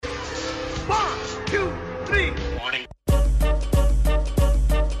three. Morning.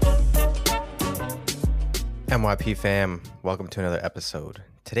 MYP fam, welcome to another episode.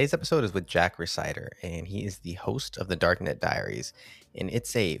 Today's episode is with Jack Rhysider, and he is the host of the Darknet Diaries. And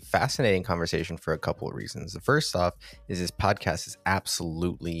it's a fascinating conversation for a couple of reasons. The first off is his podcast is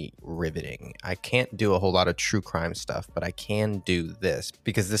absolutely riveting. I can't do a whole lot of true crime stuff, but I can do this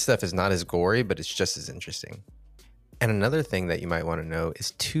because this stuff is not as gory, but it's just as interesting. And another thing that you might want to know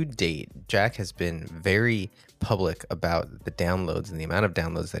is to date, Jack has been very public about the downloads and the amount of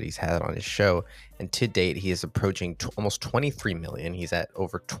downloads that he's had on his show. And to date, he is approaching almost 23 million. He's at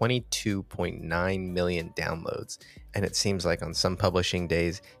over 22.9 million downloads. And it seems like on some publishing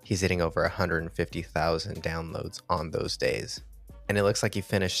days, he's hitting over 150,000 downloads on those days. And it looks like he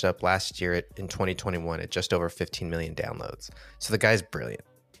finished up last year in 2021 at just over 15 million downloads. So the guy's brilliant.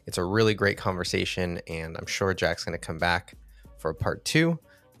 It's a really great conversation, and I'm sure Jack's going to come back for a part 2.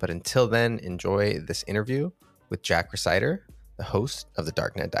 But until then, enjoy this interview with Jack Rhysider, the host of the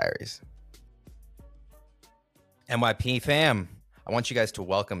Darknet Diaries. MYP fam, I want you guys to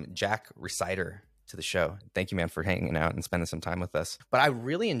welcome Jack Rhysider to the show. Thank you, man, for hanging out and spending some time with us. But I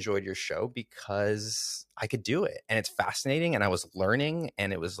really enjoyed your show because I could do it, and it's fascinating, and I was learning,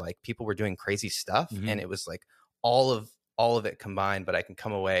 and it was like people were doing crazy stuff, and it was like all of it combined, but I can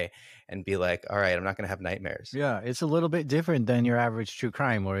come away and be like, all right, I'm not going to have nightmares. Yeah, it's a little bit different than your average true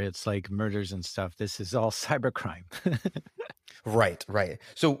crime where it's like murders and stuff. This is all cybercrime. Right.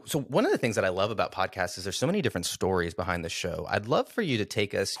 So one of the things that I love about podcasts is there's so many different stories behind the show. I'd love for you to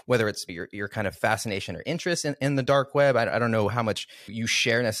take us, whether it's your kind of fascination or interest in the dark web. I don't know how much you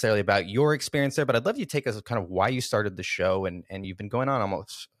share necessarily about your experience there, but I'd love you to take us kind of why you started the show, and you've been going on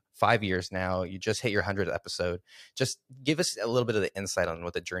almost 5 years now. You just hit your 100th episode. Just give us a little bit of the insight on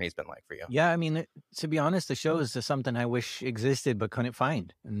what the journey's been like for you. Yeah, I mean, to be honest, the show is something I wish existed but couldn't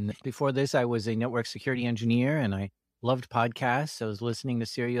find. And before this, I was a network security engineer, and I loved podcasts. I was listening to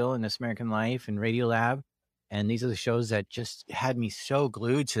Serial and This American Life and Radiolab, and these are the shows that just had me so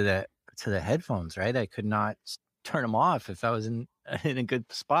glued to the headphones. Right, I could not turn them off if I was in a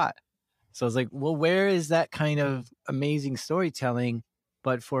good spot. So I was like, well, where is that kind of amazing storytelling,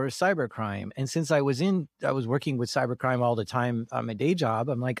 but for cybercrime? And since I was working with cybercrime all the time on my day job,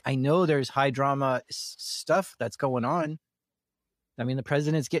 I'm like, I know there's high drama stuff that's going on. I mean, the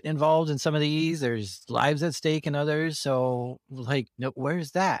president's getting involved in some of these. There's lives at stake in others. So like, no,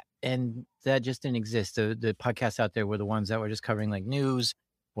 where's that? And that just didn't exist. The podcasts out there were the ones that were just covering like news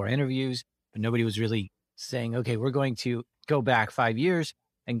or interviews, but nobody was really saying, okay, we're going to go back 5 years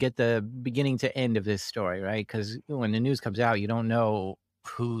and get the beginning to end of this story, right? Because when the news comes out, you don't know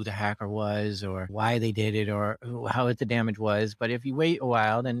who the hacker was or why they did it or how the damage was. But if you wait a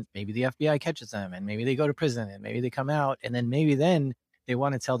while, then maybe the FBI catches them and maybe they go to prison and maybe they come out and then maybe then they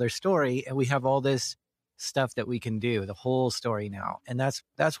want to tell their story. And we have all this stuff that we can do, the whole story now. And that's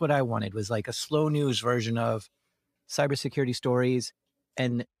what I wanted, was like a slow news version of cybersecurity stories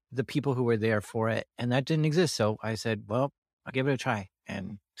and the people who were there for it. And that didn't exist. So I said, well, I'll give it a try.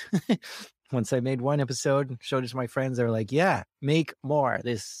 And once I made one episode and showed it to my friends, they were like, yeah, make more.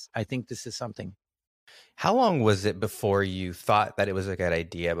 I think this is something. How long was it before you thought that it was a good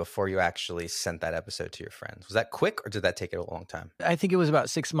idea, before you actually sent that episode to your friends? Was that quick, or did that take a long time? I think it was about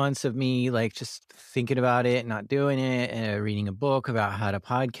 6 months of me like just thinking about it, not doing it, and reading a book about how to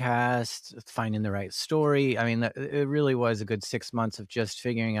podcast, finding the right story. I mean, it really was a good 6 months of just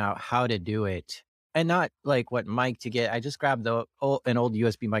figuring out how to do it. And not like what mic to get. I just grabbed an old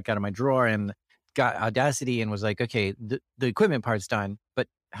USB mic out of my drawer and got Audacity and was like, okay, the equipment part's done, but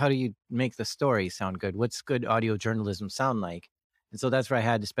how do you make the story sound good? What's good audio journalism sound like? And so that's where I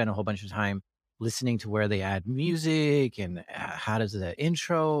had to spend a whole bunch of time listening to where they add music and how does the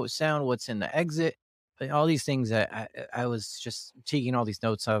intro sound? What's in the exit? All these things that I was just taking all these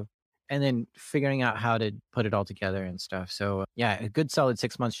notes of, and then figuring out how to put it all together and stuff. So yeah, a good solid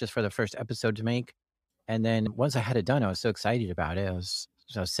 6 months just for the first episode to make. And then once I had it done, I was so excited about it. I was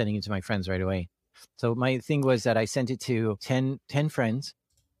sending it to my friends right away. So my thing was that I sent it to 10 friends,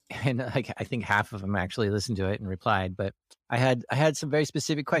 and like, I think half of them actually listened to it and replied. But I had some very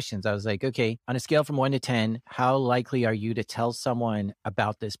specific questions. I was like, okay, on a scale from 1 to 10, how likely are you to tell someone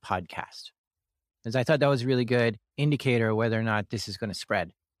about this podcast? Because I thought that was a really good indicator of whether or not this is going to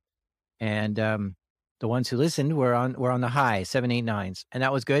spread. And the ones who listened were on the high 7, 8, 9s, and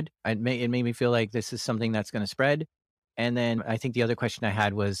that was good. It made me feel like this is something that's going to spread. And then I think the other question I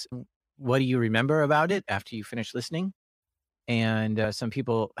had was, what do you remember about it after you finish listening? And some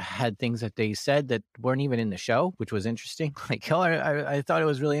people had things that they said that weren't even in the show, which was interesting. Like, oh, I thought it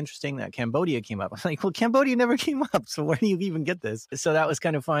was really interesting that Cambodia came up. I'm like, well, Cambodia never came up, so where do you even get this? So that was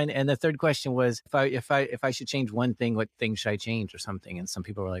kind of fun. And the third question was, if I should change one thing, what thing should I change or something? And some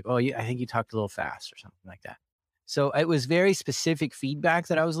people were like, oh, yeah, I think you talked a little fast or something like that. So it was very specific feedback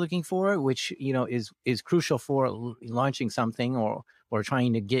that I was looking for, which is crucial for launching something or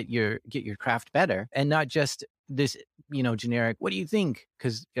trying to get your craft better, and not just this generic, what do you think?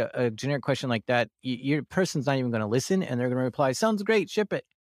 Because a generic question like that, your person's not even going to listen, and they're going to reply, sounds great, ship it,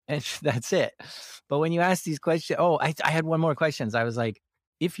 and that's it. But when you ask these questions, I had one more questions. I was like,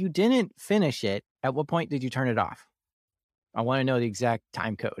 if you didn't finish it, at what point did you turn it off? I want to know the exact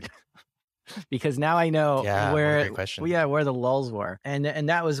time code. Because now I know where, great question. where the lulls were, and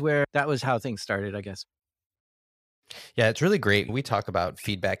that was how things started, I guess. Yeah, it's really great. We talk about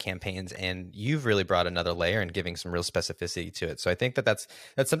feedback campaigns, and you've really brought another layer and giving some real specificity to it. So I think that's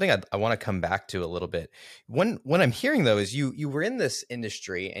something I want to come back to a little bit. What I'm hearing though is you were in this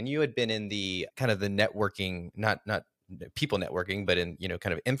industry and you had been in the kind of the networking, not people networking, but in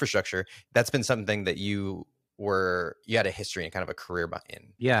kind of infrastructure. That's been something that you had a history and kind of a career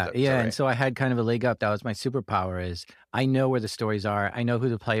in. Yeah. Is that right? And so I had kind of a leg up. That was my superpower, is I know where the stories are. I know who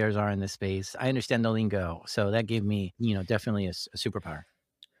the players are in this space. I understand the lingo. So that gave me, definitely a superpower.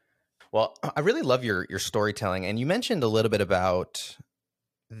 Well, I really love your storytelling. And you mentioned a little bit about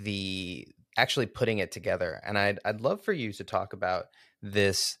the actually putting it together. And I'd love for you to talk about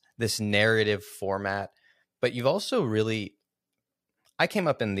this narrative format, but you've also I came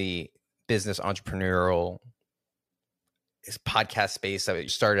up in the business entrepreneurial podcast space. I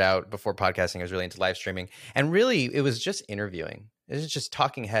started out before podcasting. I was really into live streaming, and really it was just interviewing. It was just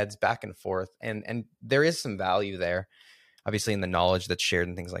talking heads back and forth. And there is some value there, obviously, in the knowledge that's shared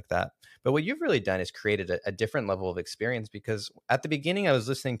and things like that. But what you've really done is created a different level of experience, because at the beginning I was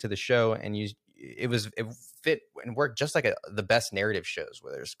listening to the show and it fit and worked just like the best narrative shows,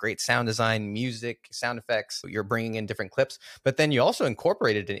 where there's great sound design, music, sound effects. You're bringing in different clips, but then you also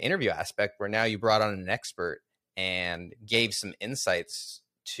incorporated an interview aspect where now you brought on an expert and gave some insights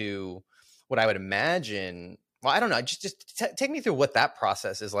to what I would imagine. Well, I don't know. Just take me through what that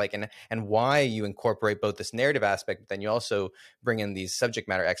process is like, and why you incorporate both this narrative aspect, but then you also bring in these subject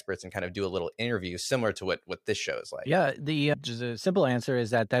matter experts and kind of do a little interview similar to what this show is like. Yeah, the simple answer is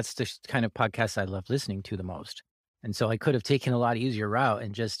that's the kind of podcast I love listening to the most. And so I could have taken a lot easier route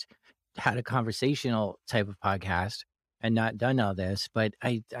and just had a conversational type of podcast and not done all this. But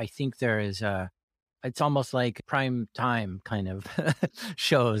I think there is it's almost like prime time kind of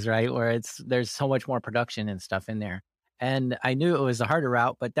shows, right? Where there's so much more production and stuff in there. And I knew it was the harder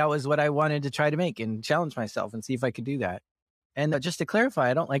route, but that was what I wanted to try to make and challenge myself and see if I could do that. And just to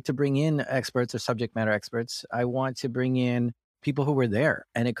clarify, I don't like to bring in experts or subject matter experts. I want to bring in people who were there,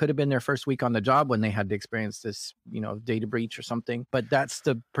 and it could have been their first week on the job when they had to experience this, data breach or something. But that's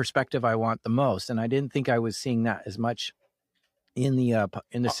the perspective I want the most. And I didn't think I was seeing that as much in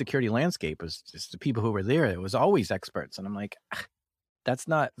the security landscape. As just the people who were there. It was always experts. And I'm like, that's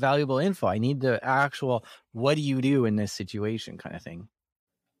not valuable info. I need the actual, what do you do in this situation kind of thing.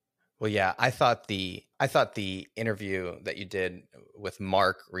 Well, yeah, I thought the interview that you did with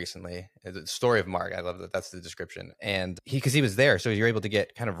Mark recently, the story of Mark, I love that. That's the description. And because he was there, so you're able to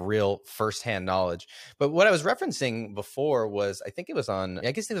get kind of real firsthand knowledge. But what I was referencing before was, I guess it was on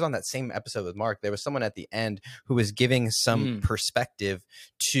that same episode with Mark. There was someone at the end who was giving some perspective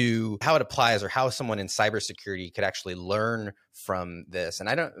to how it applies, or how someone in cybersecurity could actually learn from this.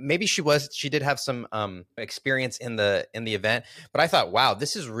 And maybe she did have some experience in the event, but I thought, wow,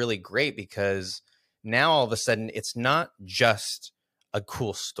 this is really great, because now all of a sudden it's not just a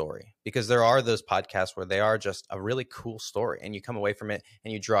cool story, because there are those podcasts where they are just a really cool story and you come away from it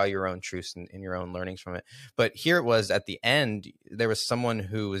and you draw your own truths and your own learnings from it. But here it was at the end, there was someone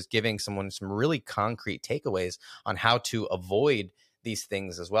who was giving someone some really concrete takeaways on how to avoid these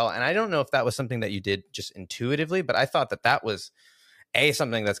things as well. And I don't know if that was something that you did just intuitively, but I thought that was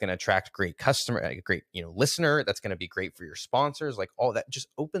something that's going to attract great customer, a great listener, that's going to be great for your sponsors. Like, all that just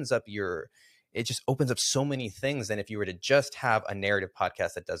opens up so many things than if you were to just have a narrative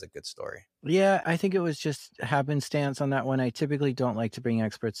podcast that does a good story. Yeah, I think it was just happenstance on that one. I typically don't like to bring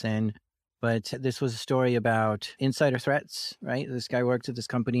experts in, but this was a story about insider threats, right? This guy worked at this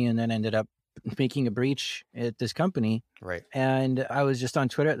company and then ended up making a breach at this company. Right. And I was just on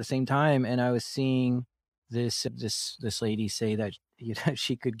Twitter at the same time, and I was seeing this lady say that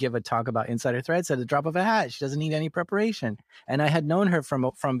she could give a talk about insider threats at the drop of a hat. She doesn't need any preparation. And I had known her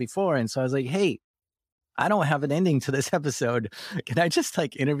from before. And so I was like, hey, I don't have an ending to this episode. Can I just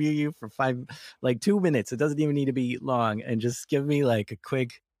like interview you for 2 minutes? It doesn't even need to be long, and just give me like a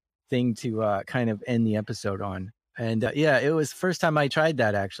quick thing to kind of end the episode on. And yeah, it was the first time I tried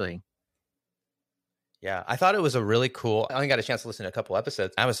that actually. Yeah, I thought it was a really cool. I only got a chance to listen to a couple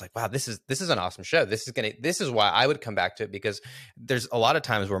episodes. I was like, wow, this is an awesome show. This is why I would come back to it, because there's a lot of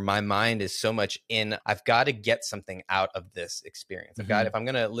times where my mind is so much in, I've got to get something out of this experience. If I'm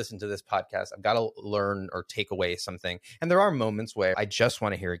going to listen to this podcast, I've got to learn or take away something. And there are moments where I just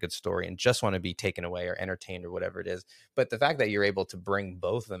want to hear a good story and just want to be taken away or entertained or whatever it is. But the fact that you're able to bring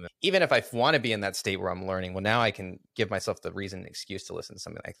both of them, even if I want to be in that state where I'm learning, well, now I can give myself the reason and excuse to listen to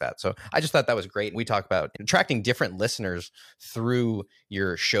something like that. So I just thought that was great. We talk about attracting different listeners through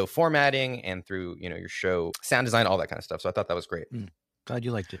your show formatting and through, your show sound design, all that kind of stuff. So I thought that was great. Glad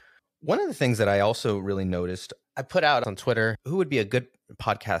you liked it. One of the things that I also really noticed, I put out on Twitter, who would be a good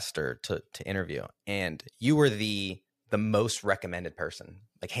podcaster to interview? And you were the most recommended person,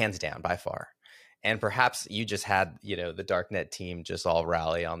 like hands down by far. And perhaps you just had, the Darknet team just all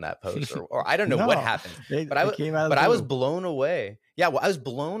rally on that post, or I don't know what happened, but I was blown away. Yeah, well, I was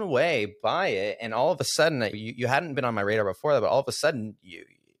blown away by it, and all of a sudden, you hadn't been on my radar before that, but all of a sudden,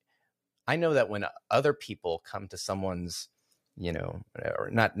 I know that when other people come to someone's,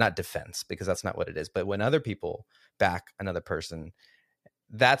 or not defense, because that's not what it is, but when other people back another person,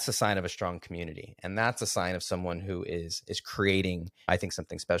 that's a sign of a strong community. And that's a sign of someone who is creating, I think,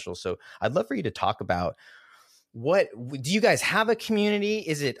 something special. So I'd love for you to talk about, what do you guys have a community?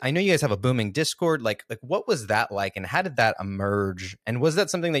 Is it, I know you guys have a booming Discord. Like what was that like, and how did that emerge? And was that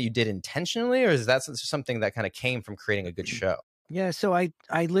something that you did intentionally, or is that something that kind of came from creating a good show? Yeah. So I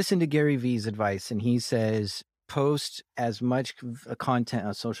listened to Gary Vee's advice, and he says, post as much content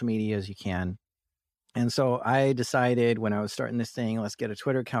on social media as you can. And so I decided when I was starting this thing, let's get a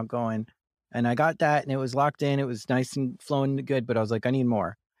Twitter account going. And I got that, and it was locked in. It was nice and flowing good, but I was like, I need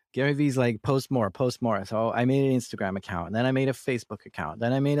more. Gary Vee's like, post more. So I made an Instagram account, and then I made a Facebook account.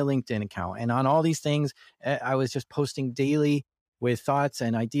 Then I made a LinkedIn account. And on all these things, I was just posting daily with thoughts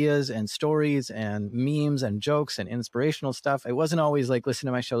and ideas and stories and memes and jokes and inspirational stuff. It wasn't always like, listen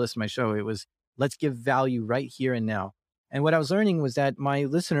to my show. It was, let's give value right here and now. And what I was learning was that my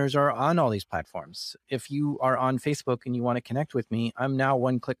listeners are on all these platforms. If you are on Facebook and you want to connect with me, I'm now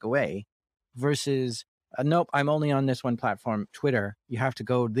one click away, versus, nope, I'm only on this one platform, Twitter. You have to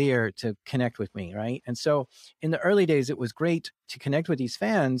go there to connect with me, right? And so in the early days, it was great to connect with these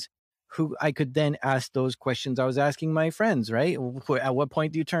fans who I could then ask those questions I was asking my friends, right? At what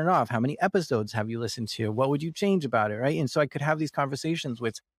point do you turn it off? How many episodes have you listened to? What would you change about it, right? And so I could have these conversations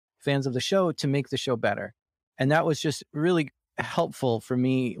with fans of the show to make the show better. And that was just really helpful for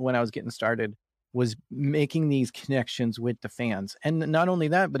me when I was getting started, was making these connections with the fans. And not only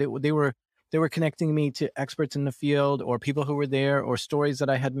that, but they were connecting me to experts in the field, or people who were there, or stories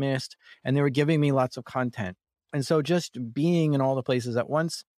that I had missed. And they were giving me lots of content. And so just being in all the places at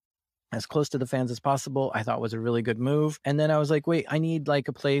once, as close to the fans as possible, I thought was a really good move. And then I was like, wait, I need like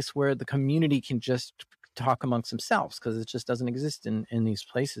a place where the community can just talk amongst themselves, because it just doesn't exist in these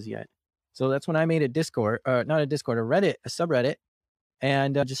places yet. So that's when I made a Discord, not a Discord, a Reddit, a subreddit,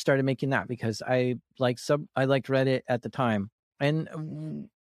 and just started making that, because I liked Reddit at the time. And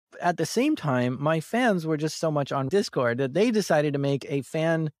at the same time, my fans were just so much on Discord that they decided to make a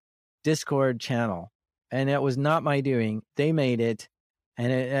fan Discord channel. And it was not my doing. They made it.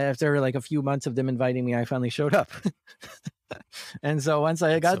 And after like a few months of them inviting me, I finally showed up. And so once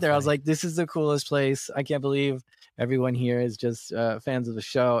I got there, I was like, this is the coolest place. I can't believe everyone here is just fans of the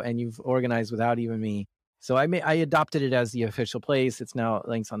show, and you've organized without even me. So I adopted it as the official place. It's now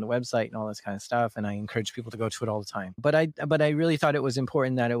links on the website and all this kind of stuff, and I encourage people to go to it all the time. But I really thought it was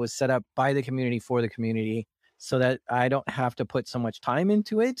important that it was set up by the community for the community, so that I don't have to put so much time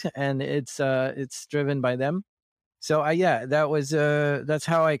into it, and it's driven by them. So that's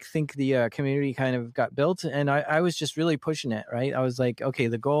how I think the community kind of got built. And I was just really pushing it, right? I was like, okay,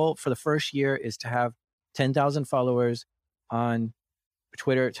 the goal for the first year is to have 10,000 followers on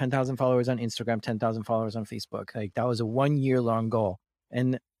Twitter, 10,000 followers on Instagram, 10,000 followers on Facebook. Like that was a 1 year long goal.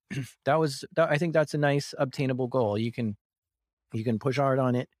 And I think that's a nice obtainable goal. You can push hard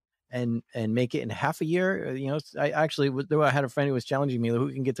on it and make it in half a year. I had a friend who was challenging me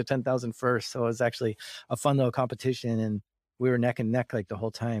who can get to 10,000 first. So it was actually a fun little competition, and we were neck and neck like the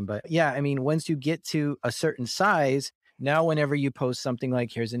whole time. But yeah, I mean, once you get to a certain size, now whenever you post something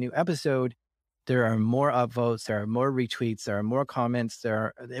like, here's a new episode, there are more upvotes, there are more retweets, there are more comments,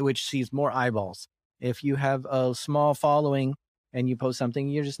 which sees more eyeballs. If you have a small following and you post something,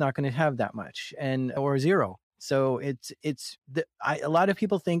 you're just not going to have that much, or zero. So a lot of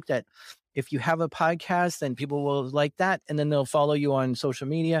people think that if you have a podcast, then people will like that and then they'll follow you on social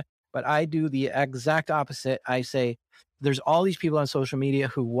media. But I do the exact opposite. I say, there's all these people on social media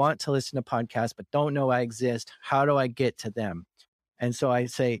who want to listen to podcasts, but don't know I exist. How do I get to them? And so I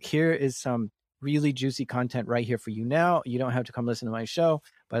say, here is some really juicy content right here for you now. You don't have to come listen to my show,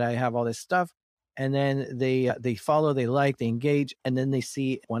 but I have all this stuff. And then they follow, they like, they engage, and then they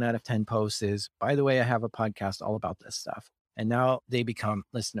see 1 out of 10 posts is, by the way, I have a podcast all about this stuff. And now they become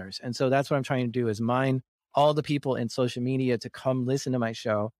listeners. And so that's what I'm trying to do is mine all the people in social media to come listen to my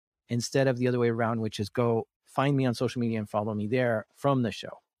show instead of the other way around, which is go find me on social media and follow me there from the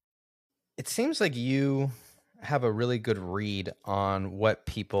show. It seems like you have a really good read on what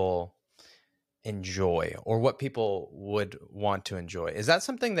people enjoy or what people would want to enjoy. Is that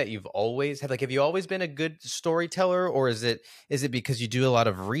something that you've always had? Like, have you always been a good storyteller, or is it because you do a lot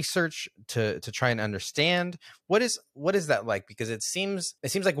of research to try and understand? What is that like? Because it seems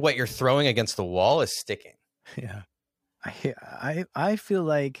like what you're throwing against the wall is sticking. Yeah. I feel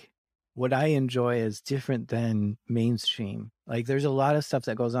like what I enjoy is different than mainstream. Like there's a lot of stuff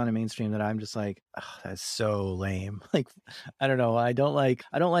that goes on in mainstream that I'm just like, oh, that's so lame. Like, I don't know. I don't like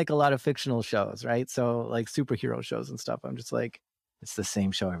a lot of fictional shows, right? So like superhero shows and stuff. I'm just like, it's the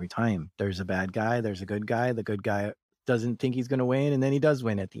same show every time. There's a bad guy. There's a good guy. The good guy doesn't think he's going to win. And then he does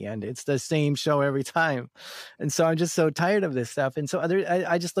win at the end. It's the same show every time. And so I'm just so tired of this stuff. And so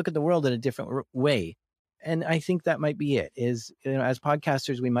I just look at the world in a different way. And I think that might be it is, as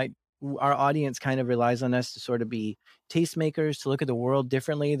podcasters, our audience kind of relies on us to sort of be tastemakers, to look at the world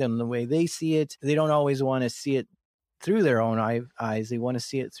differently than the way they see it. They don't always want to see it through their own eyes. They want to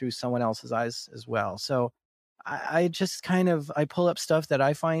see it through someone else's eyes as well. So I just kind of, I pull up stuff that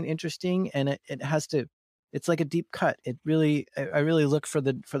I find interesting, and it's like a deep cut. I really look for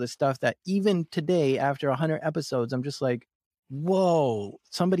the stuff that even today, after 100 episodes, I'm just like, whoa,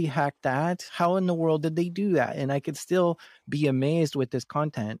 somebody hacked that. How in the world did they do that? And I could still be amazed with this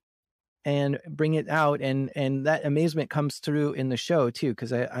content and bring it out. And that amazement comes through in the show too,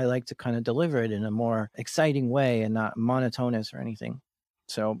 because I like to kind of deliver it in a more exciting way and not monotonous or anything.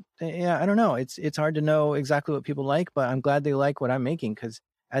 So yeah, I don't know. It's hard to know exactly what people like, but I'm glad they like what I'm making, because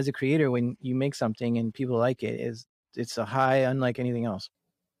as a creator, when you make something and people like it, it's a high unlike anything else.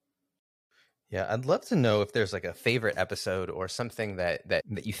 Yeah, I'd love to know if there's like a favorite episode or something that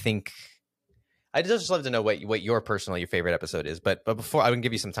you think. I'd just love to know what your favorite episode is. But before, I would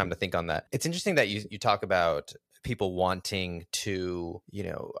give you some time to think on that. It's interesting that you talk about people wanting to,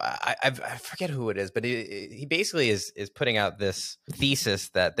 I forget who it is, but he basically is putting out this thesis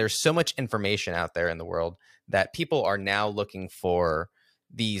that there's so much information out there in the world that people are now looking for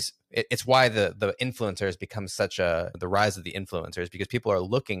these. It's why the influencers become the rise of the influencers, because people are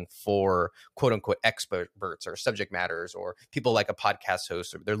looking for quote unquote experts or subject matters or people like a podcast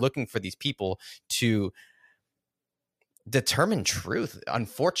host. They're looking for these people to determine truth,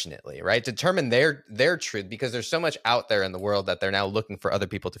 unfortunately, right? Determine their truth, because there's so much out there in the world that they're now looking for other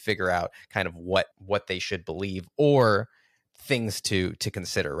people to figure out kind of what they should believe or things to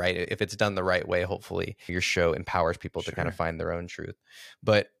consider, right? If it's done the right way, hopefully your show empowers people to kind of find their own truth.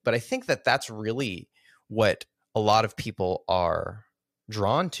 But I think that's really what a lot of people are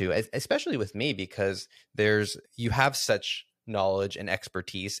drawn to, especially with me, because you have such knowledge and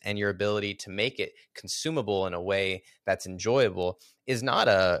expertise, and your ability to make it consumable in a way that's enjoyable is not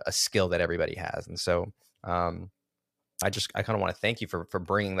a skill that everybody has. And so I kind of want to thank you for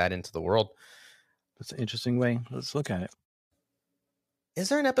bringing that into the world. That's an interesting way. Let's look at it. Is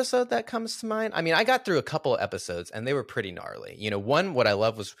there an episode that comes to mind? I mean, I got through a couple of episodes and they were pretty gnarly. One, what I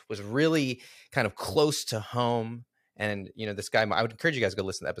love was really kind of close to home. And, this guy, I would encourage you guys to go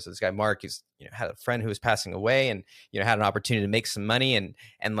listen to the episode. This guy, Mark, he's, had a friend who was passing away and, had an opportunity to make some money.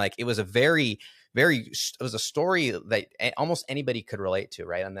 And like, it was a it was a story that almost anybody could relate to.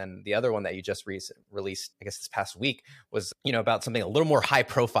 Right. And then the other one that you just released, I guess this past week, was, about something a little more high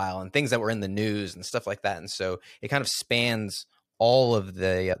profile and things that were in the news and stuff like that. And so it kind of spans all of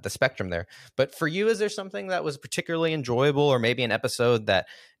the spectrum there. But for you, is there something that was particularly enjoyable, or maybe an episode that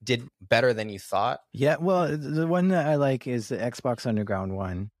did better than you thought? Yeah, well, the one that I like is the Xbox Underground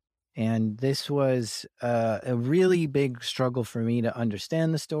one. And this was a really big struggle for me to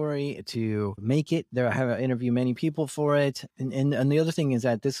understand the story, to make it. I have interviewed many people for it. And the other thing is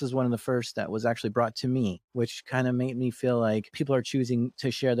that this was one of the first that was actually brought to me, which kind of made me feel like people are choosing to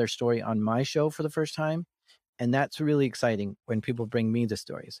share their story on my show for the first time. And that's really exciting when people bring me the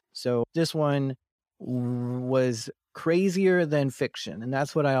stories. So this one was crazier than fiction. And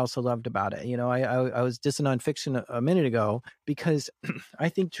that's what I also loved about it. I was dissing on fiction a minute ago because I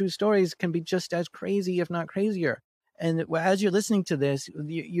think true stories can be just as crazy, if not crazier. And as you're listening to this,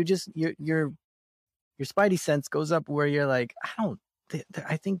 you just your spidey sense goes up where you're like,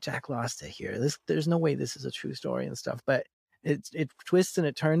 I think Jack lost it here. There's no way this is a true story and stuff. But it twists and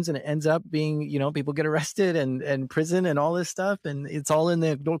it turns and it ends up being, people get arrested and prison and all this stuff, and it's all in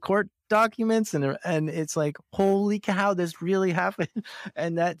the court documents, and it's like, holy cow, this really happened.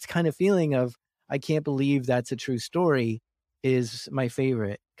 And that kind of feeling of, I can't believe that's a true story, is my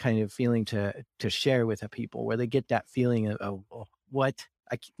favorite kind of feeling to share with people, where they get that feeling of, oh, what?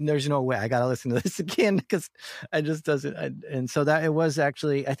 There's no way I got to listen to this again, because I just doesn't. And so that it was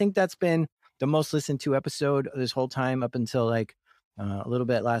actually, I think that's been the most listened to episode this whole time up until like a little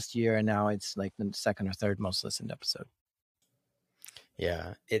bit last year. And now it's like the second or third most listened episode.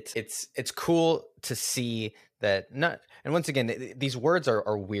 Yeah, it's cool to see that. And once again, these words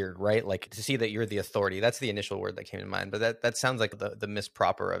are weird, right? Like, to see that you're the authority. That's the initial word that came to mind, but that sounds like the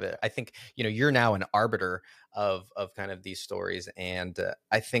misproper of it. I think, you're now an arbiter of kind of these stories, and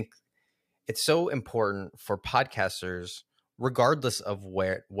I think it's so important for podcasters, regardless of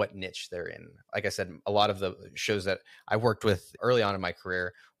what niche they're in. Like I said, a lot of the shows that I worked with early on in my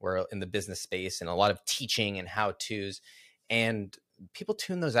career were in the business space, and a lot of teaching and how-tos, and people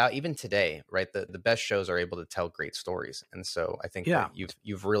tune those out even today, right? The best shows are able to tell great stories. And so I think that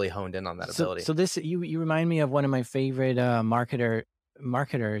you've really honed in on that ability. So this, you remind me of one of my favorite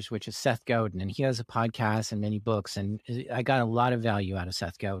marketers, which is Seth Godin. And he has a podcast and many books. And I got a lot of value out of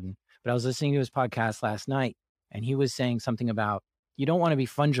Seth Godin. But I was listening to his podcast last night, and he was saying something about, you don't want to be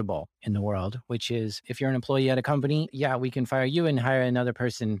fungible in the world, which is, if you're an employee at a company, we can fire you and hire another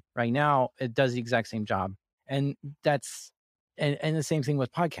person right now. It does the exact same job. And that's, and the same thing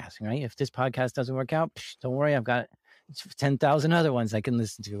with podcasting, right? If this podcast doesn't work out, don't worry, I've got 10,000 other ones I can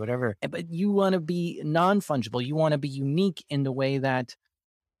listen to, whatever. But you want to be non-fungible. You want to be unique in the way that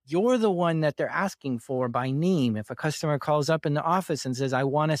you're the one that they're asking for by name. If a customer calls up in the office and says, I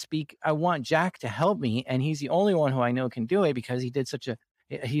want Jack to help me, and he's the only one who I know can do it because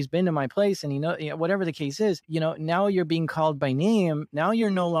he's been to my place, and whatever the case is, now you're being called by name. Now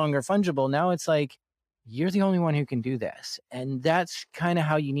you're no longer fungible. Now it's like, you're the only one who can do this. And that's kind of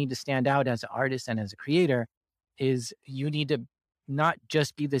how you need to stand out as an artist and as a creator, is you need to not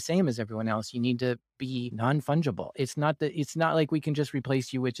just be the same as everyone else. You need to be non-fungible. It's not like we can just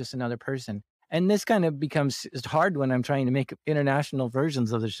replace you with just another person. And this kind of becomes hard when I'm trying to make international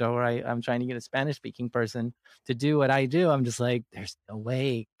versions of the show, where I'm trying to get a Spanish speaking person to do what I do. I'm just like, there's no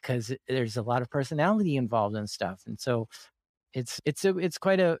way, because there's a lot of personality involved and stuff. And so it's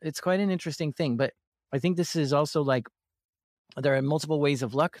quite an interesting thing. But I think this is also like, there are multiple ways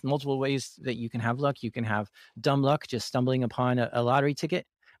of luck, multiple ways that you can have luck. You can have dumb luck, just stumbling upon a lottery ticket,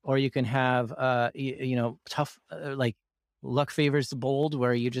 or you can have, tough, like luck favors the bold,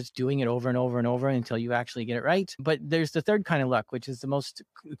 where you're just doing it over and over and over until you actually get it right. But there's the third kind of luck, which is the most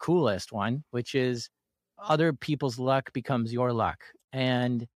coolest one, which is other people's luck becomes your luck.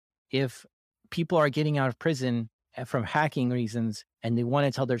 And if people are getting out of prison from hacking reasons and they want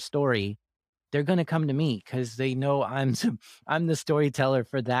to tell their story, they're going to come to me because they know I'm the storyteller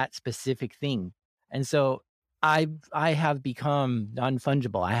for that specific thing. And so I have become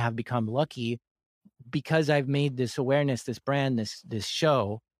non-fungible. I have become lucky because I've made this awareness, this brand, this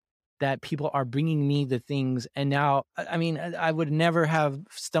show, that people are bringing me the things. And now, I mean, I would never have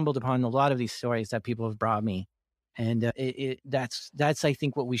stumbled upon a lot of these stories that people have brought me. And that's I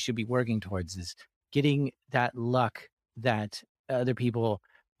think what we should be working towards, is getting that luck that other people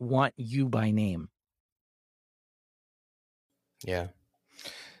want you by name. Yeah,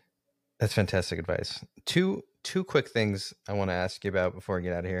 that's fantastic advice. Two quick things I want to ask you about before we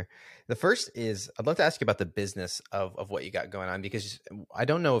get out of here. The first is, I'd love to ask you about the business of what you got going on, because I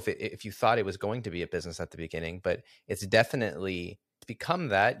don't know if you thought it was going to be a business at the beginning, but it's definitely become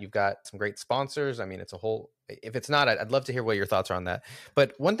that. You've got some great sponsors. I mean, it's a whole, if it's not, I'd love to hear what your thoughts are on that.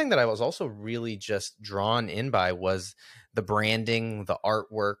 But one thing that I was also really just drawn in by was the branding, the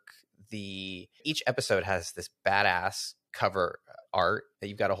artwork. Each episode has this badass cover art that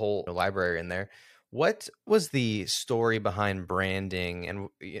you've got a whole library in there. What was the story behind branding, and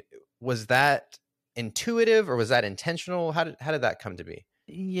was that intuitive or was that intentional? How did that come to be?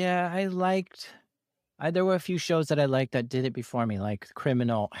 Yeah, there were a few shows that I liked that did it before me. Like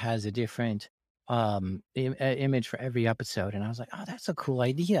Criminal has a different image for every episode, and I was like, oh, that's a cool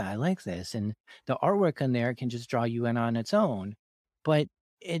idea. I like this. And the artwork in there can just draw you in on its own. But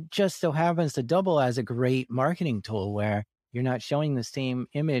it just so happens to double as a great marketing tool, where you're not showing the same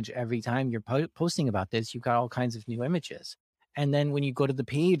image every time you're posting about this. You've got all kinds of new images. And then when you go to the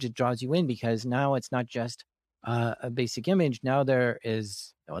page, it draws you in, because now it's not just a basic image. Now there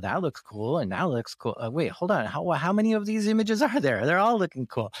is, oh, that looks cool, and that looks cool. Wait, hold on. How many of these images are there? They're all looking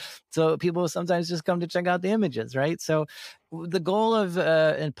cool. So people sometimes just come to check out the images, right? So the goal of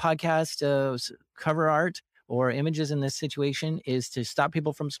a podcast cover art or images in this situation is to stop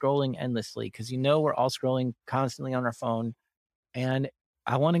people from scrolling endlessly, because we're all scrolling constantly on our phone, and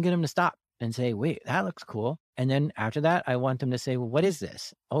I want to get them to stop and say, wait, that looks cool. And then after that, I want them to say, well, what is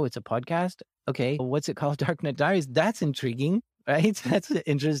this? Oh, it's a podcast. Okay. Well, what's it called? Darknet Diaries. That's intriguing, right? That's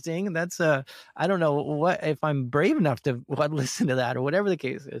interesting. That's I don't know what, if I'm brave enough to listen to that or whatever the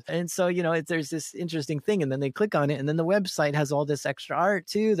case is. And so, there's this interesting thing, and then they click on it, and then the website has all this extra art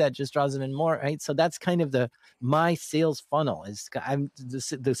too that just draws them in more, right? So that's kind of my sales funnel is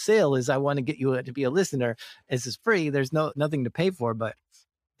the sale is, I want to get you to be a listener. This is free. There's nothing to pay for, but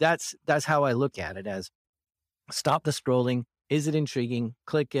that's how I look at it, as stop the scrolling. Is it intriguing?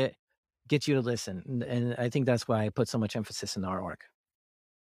 Click it, get you to listen. And I think that's why I put so much emphasis in the artwork.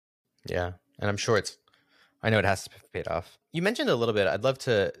 Yeah. And I'm sure I know it has to be paid off. You mentioned a little bit. I'd love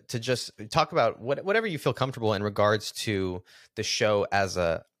to just talk about whatever you feel comfortable in regards to the show as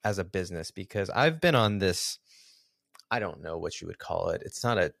a business, because I've been on this, I don't know what you would call it. It's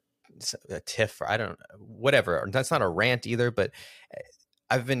not a tiff, or I don't know, whatever. That's not a rant either, but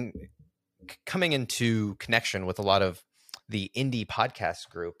I've been coming into connection with a lot of the indie podcast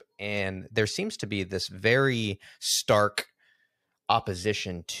group, and there seems to be this very stark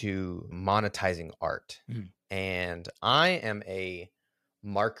opposition to monetizing art. And I am a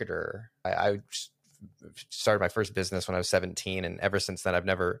marketer. I started my first business when I was 17, and ever since then I've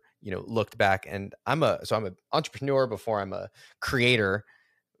never looked back. And I'm an entrepreneur before I'm a creator,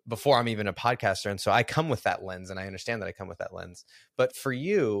 before I'm even a podcaster. And so I come with that lens, and I understand that I come with that lens. But for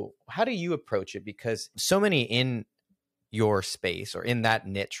you, how do you approach it? Because so many in your space or in that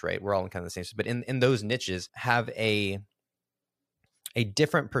niche, right? We're all in kind of the same space, but in those niches have a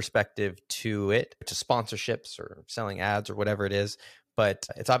different perspective to it, to sponsorships or selling ads or whatever it is. But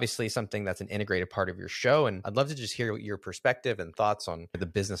it's obviously something that's an integrated part of your show. And I'd love to just hear your perspective and thoughts on the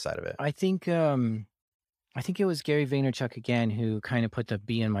business side of it. I think it was Gary Vaynerchuk again who kind of put the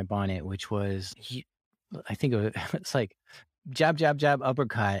bee in my bonnet, which was, it's like jab, jab, jab,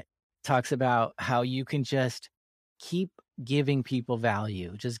 uppercut. Talks about how you can just keep giving people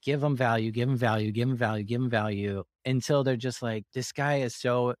value. Just give them value, give them value, give them value, give them value, until they're just like, this guy is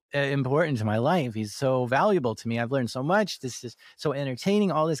so important to my life. He's so valuable to me. I've learned so much. This is so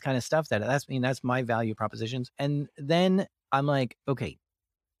entertaining, all this kind of stuff. That's my value propositions. And then I'm like, okay,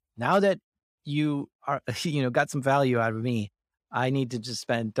 now that you are, got some value out of me, I need to just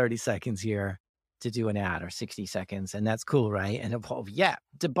spend 30 seconds here to do an ad, or 60 seconds. And that's cool, right?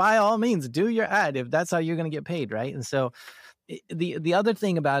 And by all means, do your ad if that's how you're going to get paid, right? And so the other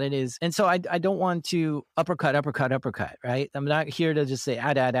thing about it is, and so I don't want to uppercut, right? I'm not here to just say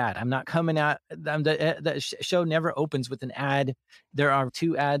ad. I'm not coming out. The show never opens with an ad. There are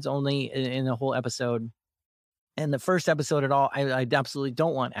 2 ads only in the whole episode. And the first episode at all, I absolutely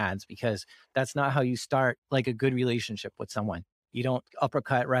don't want ads, because that's not how you start like a good relationship with someone. You don't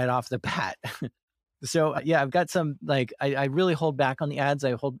uppercut right off the bat. So I've got some, like, I really hold back on the ads.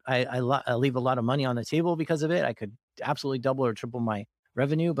 I leave a lot of money on the table because of it. I could absolutely double or triple my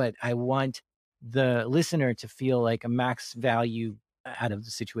revenue, but I want the listener to feel like a max value out of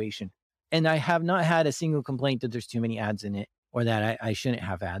the situation. And I have not had a single complaint that there's too many ads in it, or that I shouldn't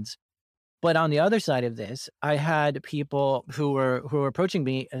have ads. But on the other side of this, I had people who were approaching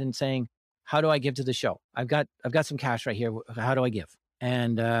me and saying, how do I give to the show? I've got some cash right here. How do I give?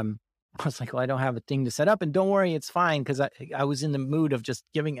 And I was like, well, I don't have a thing to set up. And don't worry, it's fine, because I was in the mood of just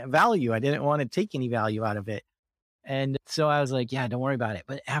giving value. I didn't want to take any value out of it. And so I was like, yeah, don't worry about it.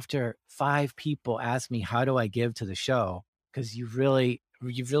 But after 5 people asked me, how do I give to the show? Because you've really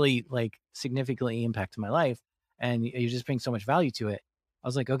like significantly impacted my life, and you just bring so much value to it. I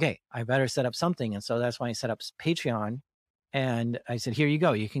was like, okay, I better set up something. And so that's why I set up Patreon. And I said, here you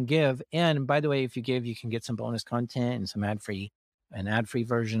go. You can give. And by the way, if you give, you can get some bonus content and some ad-free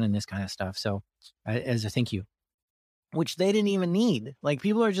version and this kind of stuff. So as a thank you, which they didn't even need. Like,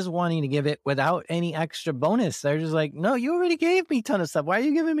 people are just wanting to give it without any extra bonus. They're just like, no, you already gave me a ton of stuff. Why are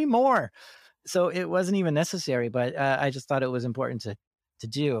you giving me more? So it wasn't even necessary, but I just thought it was important to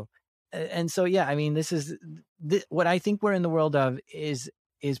do. And so, I mean, this is what I think we're in the world of is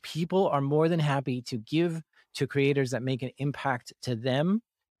people are more than happy to give to creators that make an impact to them.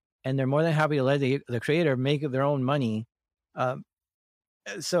 And they're more than happy to let the creator make their own money.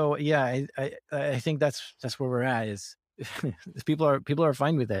 So I think that's where we're at, is people are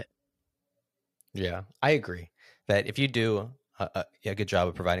fine with it. Yeah, I agree that if you do a good job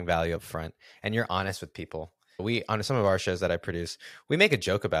of providing value up front, and you're honest with people, We, on some of our shows that I produce, we make a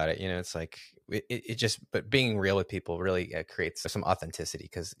joke about it. It's like it just, but being real with people really creates some authenticity,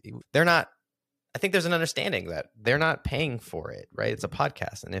 because they're not, I think there's an understanding that they're not paying for it, right? It's a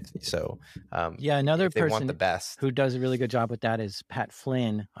podcast. And if so, another if they person want the best, who does a really good job with that is Pat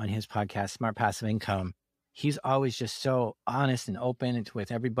Flynn on his podcast, Smart Passive Income. He's always just so honest and open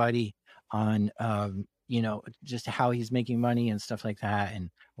with everybody on, just how he's making money and stuff like that, and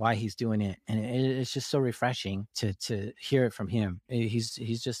why he's doing it. And it's just so refreshing to hear it from him.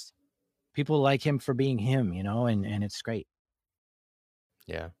 He's just, people like him for being him, and it's great.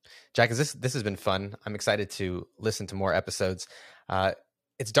 Yeah. Jack, this has been fun. I'm excited to listen to more episodes.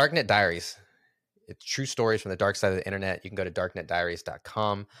 It's Darknet Diaries. It's true stories from the dark side of the internet. You can go to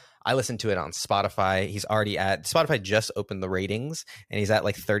darknetdiaries.com. I listened to it on Spotify. Spotify just opened the ratings, and he's at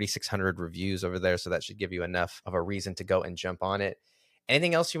like 3,600 reviews over there. So that should give you enough of a reason to go and jump on it.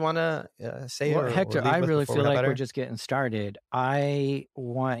 Anything else you want to say? Well, Hector, I really feel like we're just getting started. I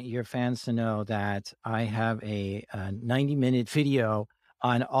want your fans to know that I have a 90-minute video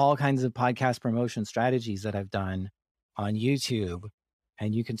on all kinds of podcast promotion strategies that I've done on YouTube.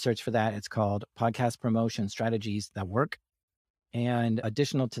 And you can search for that. It's called Podcast Promotion Strategies That Work. And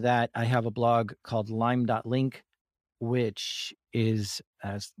additional to that, I have a blog called lime.link, which is,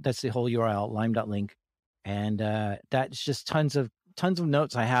 that's the whole URL, lime.link. And that's just tons of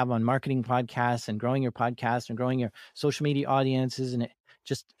notes I have on marketing podcasts and growing your podcast and growing your social media audiences, and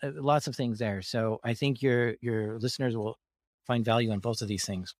just lots of things there. So I think your listeners will find value in both of these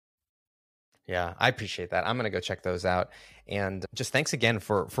things. Yeah, I appreciate that. I'm going to go check those out. And just thanks again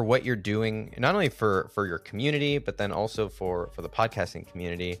for what you're doing, not only for your community, but then also for the podcasting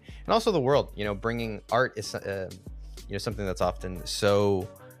community and also the world. Bringing art is something that's often so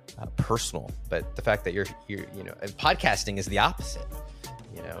personal, but the fact that you're and podcasting is the opposite.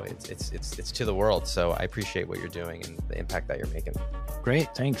 It's to the world. So I appreciate what you're doing and the impact that you're making.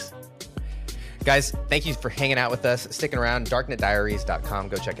 Great, thanks. Guys, thank you for hanging out with us, sticking around. darknetdiaries.com.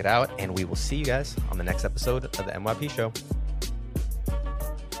 Go check it out. And we will see you guys on the next episode of the MYP Show.